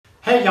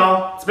Hey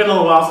y'all, it's been a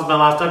little while since my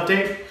last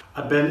update.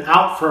 I've been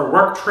out for a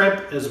work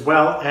trip as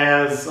well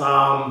as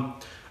I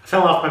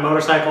fell off my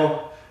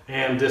motorcycle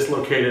and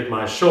dislocated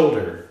my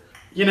shoulder.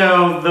 You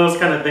know, those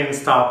kind of things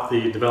stop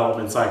the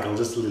development cycle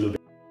just a little bit.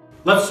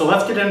 So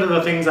let's get into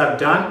the things I've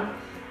done.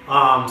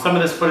 Some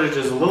of this footage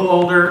is a little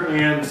older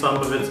and some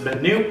of it's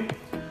been new.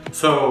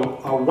 So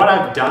what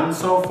I've done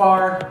so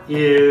far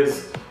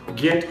is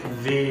get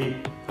the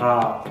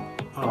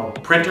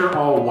printer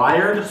all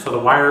wired. So the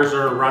wires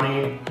are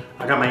running.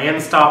 I got my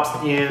end stops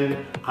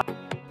in.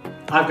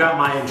 I've got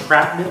my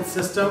entrapment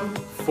system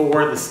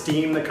for the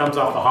steam that comes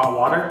off the hot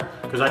water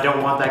because I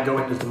don't want that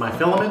going into my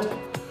filament.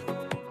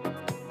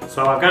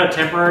 So I've got a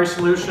temporary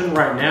solution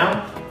right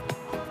now.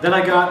 Then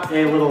I got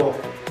a little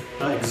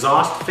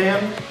exhaust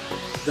fan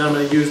that I'm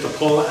going to use to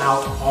pull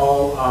out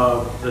all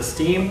of the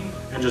steam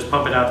and just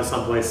pump it out to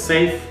someplace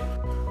safe.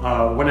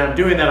 When I'm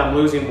doing that, I'm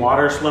losing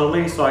water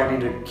slowly, so I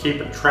need to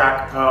keep a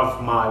track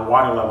of my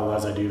water level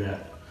as I do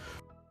that.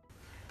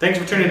 Thanks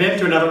for tuning in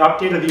to another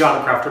update of the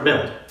Autocrafter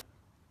build.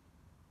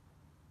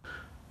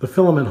 The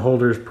filament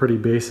holder is pretty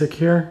basic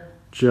here.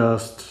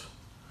 Just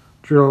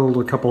drilled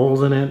a couple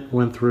holes in it,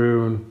 went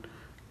through and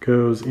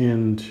goes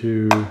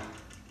into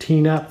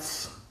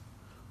T-nuts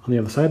on the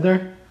other side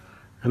there,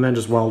 and then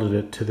just welded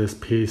it to this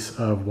piece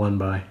of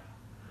 1x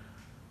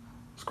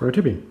square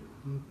tubing.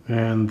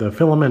 And the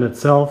filament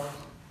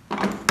itself,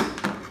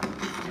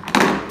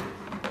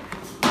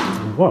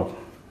 whoa,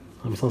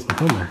 I almost lost my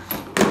phone there,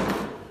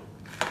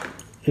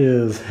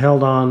 is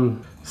held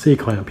on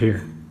C-clamp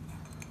here.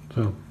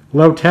 So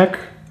low tech,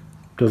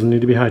 doesn't need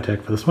to be high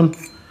tech for this one,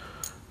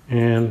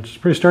 and it's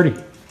pretty sturdy.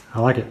 I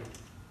like it.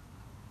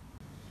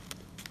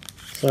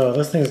 So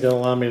this thing is going to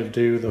allow me to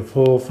do the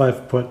full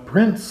 5-foot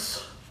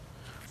prints.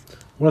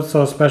 What's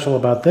so special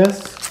about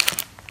this?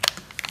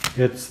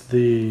 It's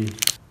the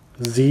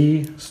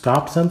Z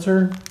stop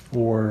sensor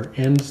or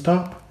end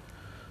stop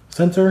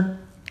sensor.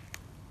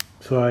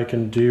 So I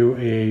can do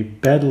a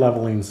bed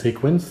leveling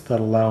sequence that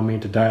allow me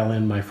to dial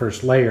in my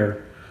first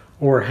layer,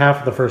 or half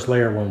of the first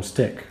layer won't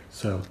stick.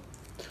 So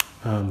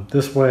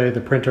this way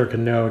the printer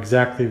can know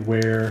exactly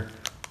where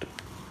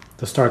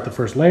to start the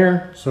first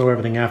layer, so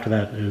everything after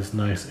that is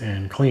nice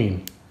and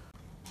clean.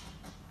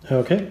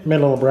 Okay, made a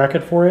little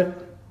bracket for it.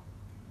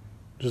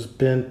 Just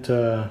bent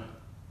some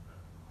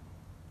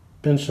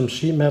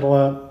sheet metal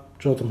up,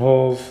 drilled some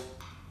holes,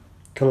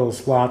 cut a little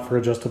slot for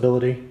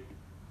adjustability,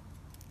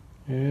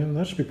 and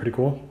that should be pretty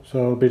cool. So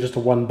it'll be just a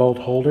 1-bolt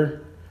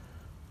holder.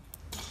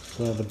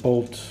 So the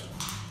bolt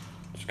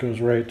just goes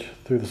right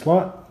through the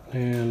slot,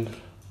 and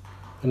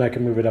then I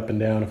can move it up and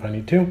down if I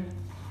need to.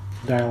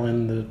 Dial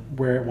in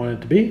where it wanted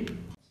to be.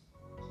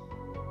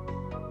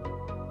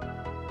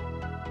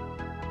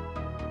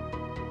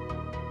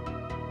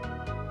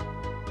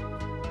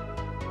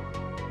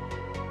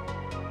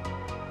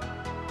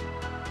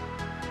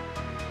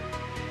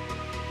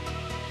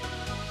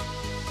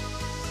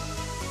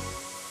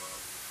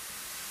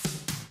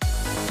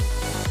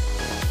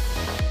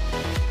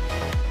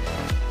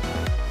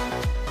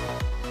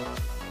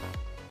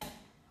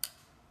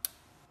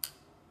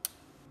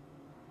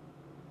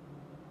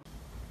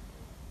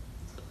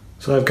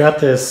 So I've got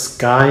this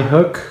sky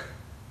hook,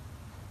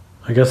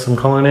 I guess I'm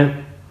calling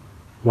it,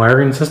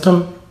 wiring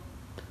system.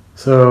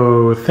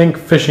 So think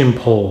fishing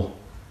pole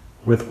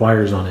with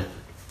wires on it.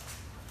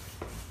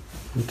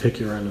 Let me take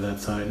you around to that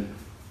side.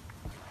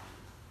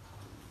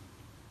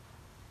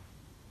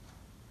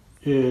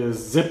 It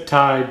is zip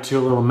tied to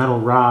a little metal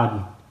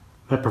rod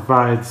that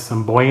provides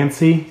some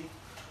buoyancy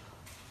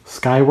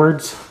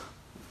skywards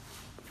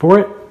for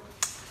it.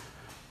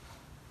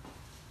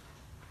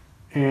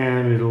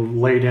 And it'll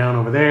lay down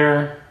over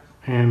there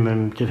and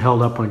then get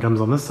held up when it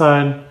comes on this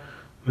side,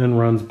 then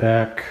runs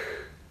back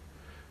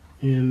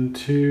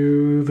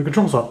into the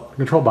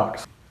control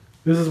box.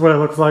 This is what it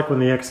looks like when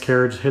the X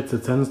carriage hits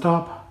its end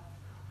stop,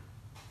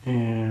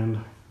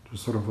 and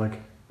just sort of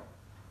like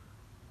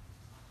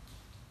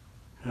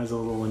has a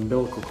little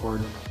umbilical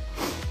cord.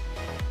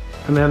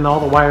 And then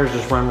all the wires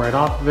just run right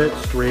off of it,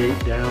 straight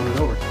down and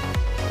over.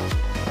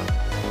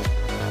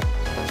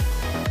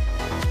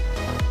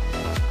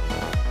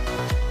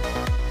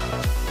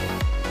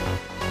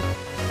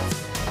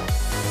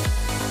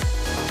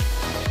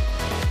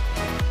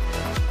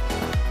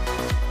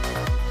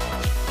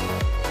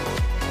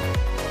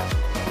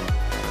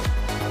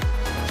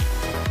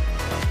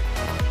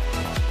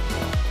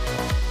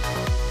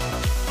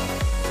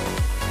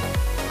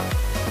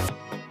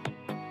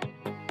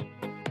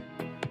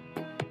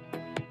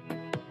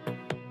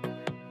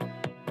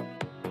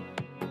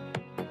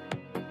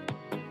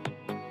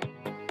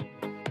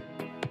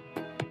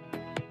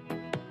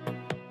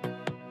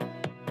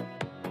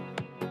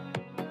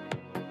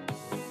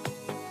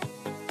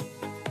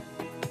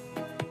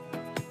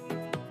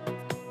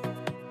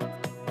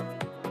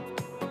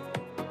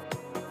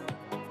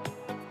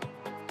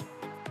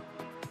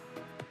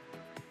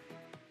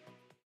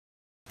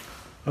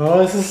 Oh,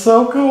 this is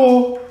so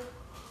cool.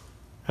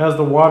 As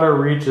the water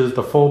reaches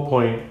the full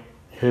point,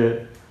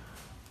 it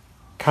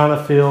kind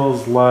of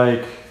feels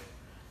like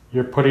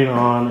you're putting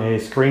on a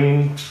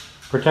screen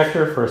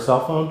protector for a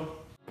cell phone.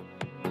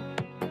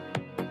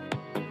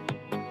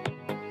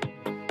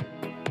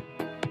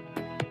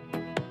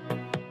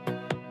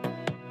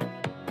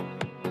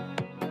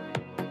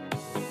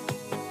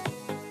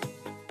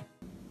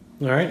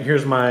 All right,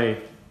 here's my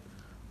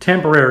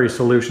temporary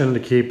solution to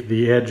keep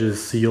the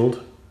edges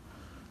sealed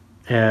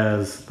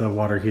as the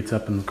water heats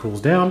up and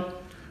cools down.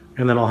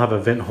 And then I'll have a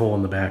vent hole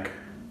in the back.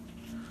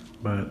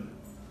 But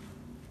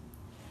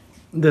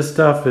this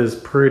stuff is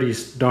pretty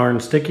darn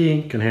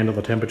sticky, can handle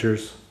the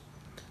temperatures.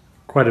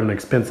 Quite an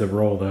expensive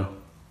roll though.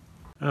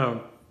 I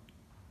don't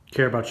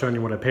care about showing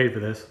you what I paid for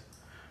this.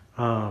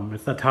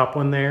 It's the top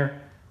one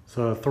there.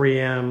 So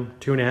 3M,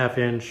 2.5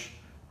 inch,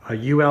 a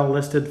UL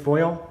listed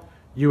foil.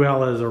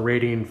 UL is a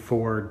rating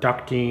for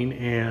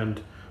ducting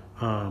and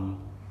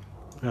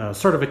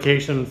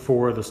certification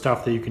for the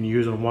stuff that you can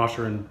use on a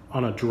washer and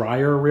on a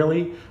dryer,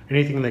 really.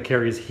 Anything that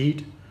carries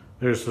heat,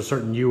 there's a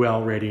certain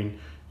UL rating.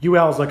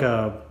 UL is like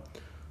a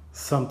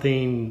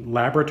something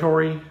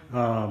laboratory,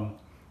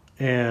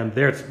 and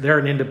they're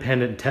an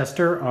independent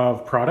tester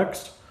of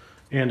products.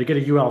 And to get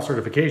a UL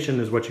certification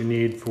is what you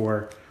need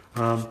for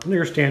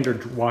your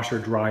standard washer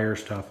dryer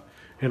stuff.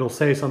 It'll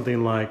say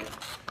something like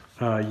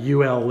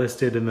UL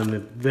listed and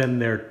then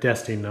their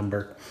testing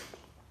number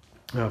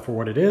for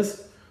what it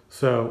is.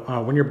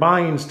 So when you're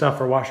buying stuff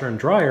for washer and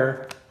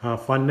dryer,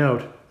 fun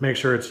note, make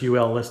sure it's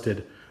UL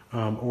listed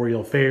or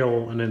you'll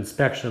fail an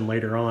inspection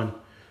later on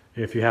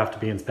if you have to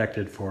be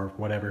inspected for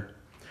whatever.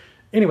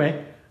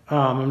 Anyway,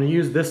 I'm going to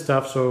use this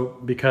stuff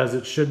because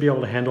it should be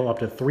able to handle up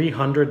to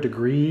 300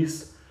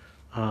 degrees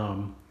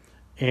and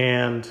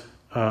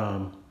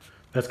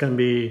that's going to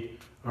be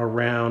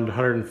around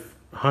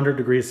 100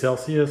 degrees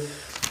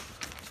Celsius.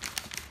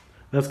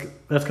 That's going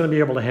to be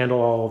able to handle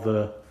all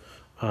the,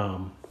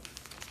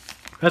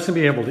 that's going to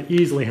be able to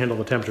easily handle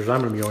the temperatures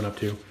I'm going to be going up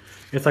to.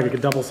 It's like a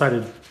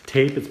double-sided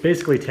tape. It's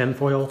basically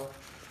tinfoil,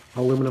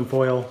 aluminum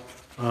foil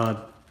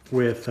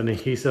with an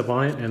adhesive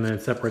on it, and then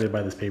it's separated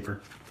by this paper.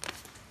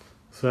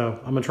 So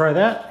I'm going to try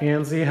that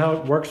and see how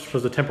it works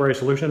as a temporary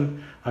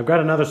solution. I've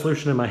got another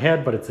solution in my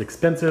head, but it's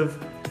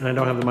expensive, and I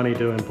don't have the money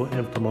to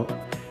implement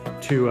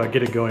to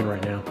get it going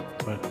right now,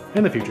 but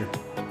in the future.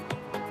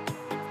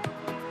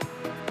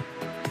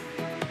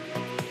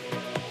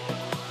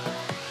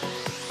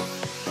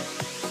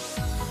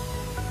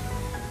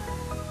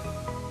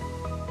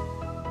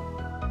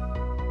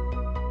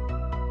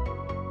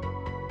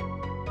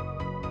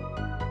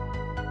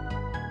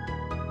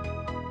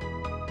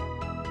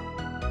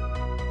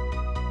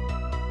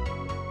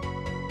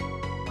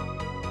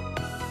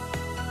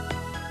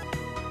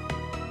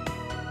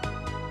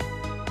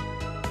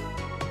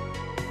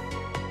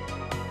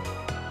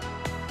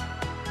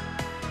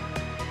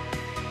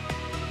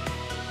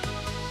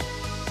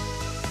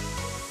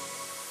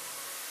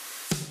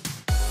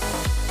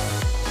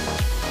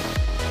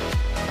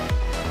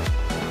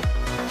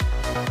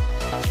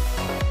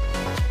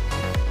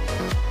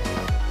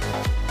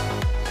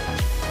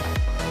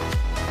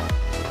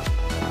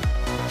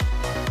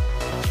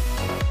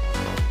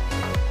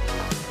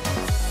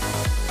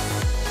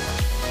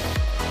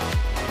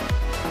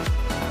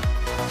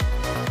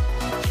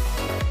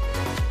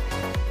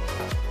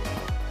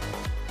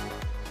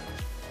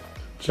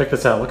 Check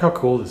this out, look how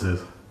cool this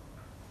is.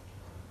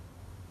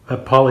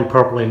 That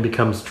polypropylene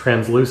becomes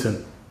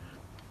translucent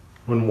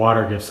when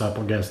water gets up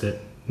against it.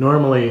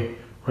 Normally,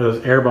 where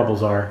those air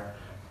bubbles are,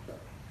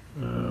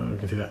 you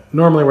can see that.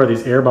 Normally where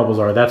these air bubbles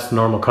are, that's the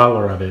normal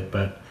color of it,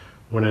 but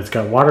when it's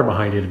got water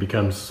behind it, it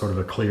becomes sort of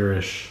a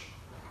clearish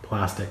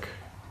plastic.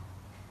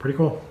 Pretty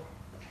cool.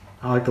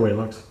 I like the way it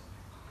looks.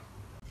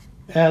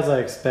 As I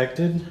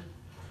expected,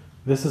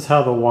 this is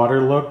how the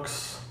water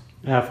looks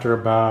after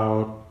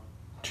about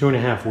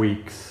 2.5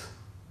 weeks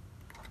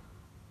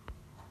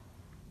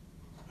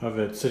of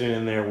it sitting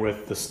in there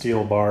with the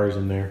steel bars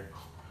in there.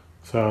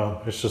 So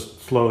it's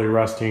just slowly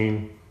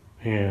rusting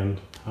and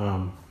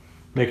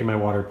making my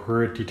water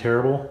pretty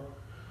terrible.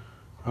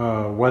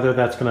 Whether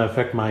that's going to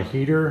affect my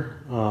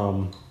heater,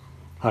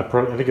 I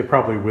think it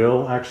probably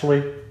will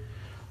actually.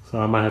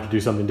 So I might have to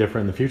do something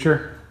different in the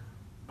future.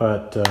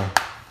 But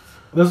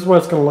this is what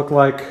it's going to look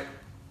like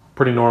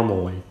pretty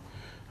normally.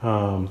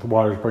 The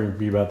water is probably going to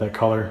be about that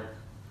color.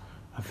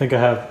 I think I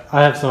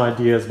have some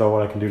ideas about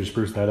what I can do to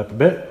spruce that up a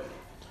bit.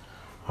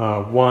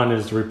 One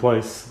is to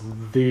replace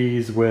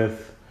these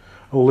with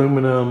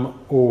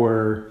aluminum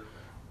or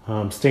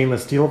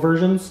stainless steel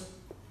versions,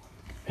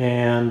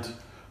 and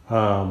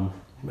add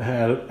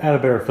a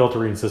better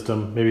filtering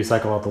system, maybe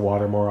cycle out the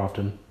water more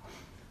often.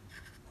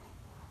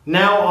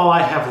 Now all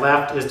I have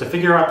left is to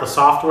figure out the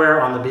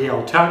software on the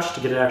BLtouch to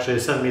get it actually to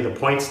send me the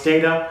points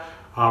data.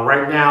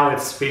 Right now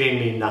it's feeding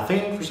me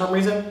nothing for some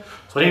reason,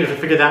 so I need to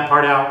figure that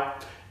part out.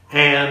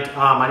 And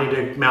I need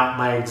to mount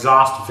my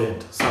exhaust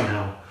vent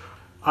somehow.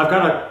 I've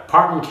got a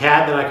part in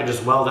CAD that I can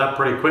just weld up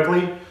pretty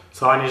quickly,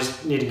 so I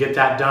just need to get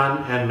that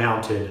done and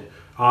mounted.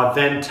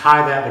 Then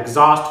tie that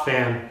exhaust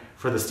fan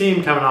for the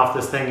steam coming off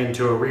this thing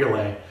into a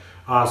relay,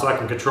 so I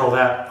can control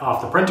that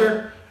off the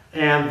printer.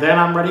 And then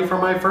I'm ready for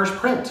my first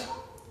print.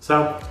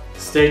 So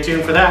stay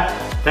tuned for that.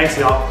 Thanks,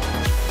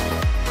 y'all.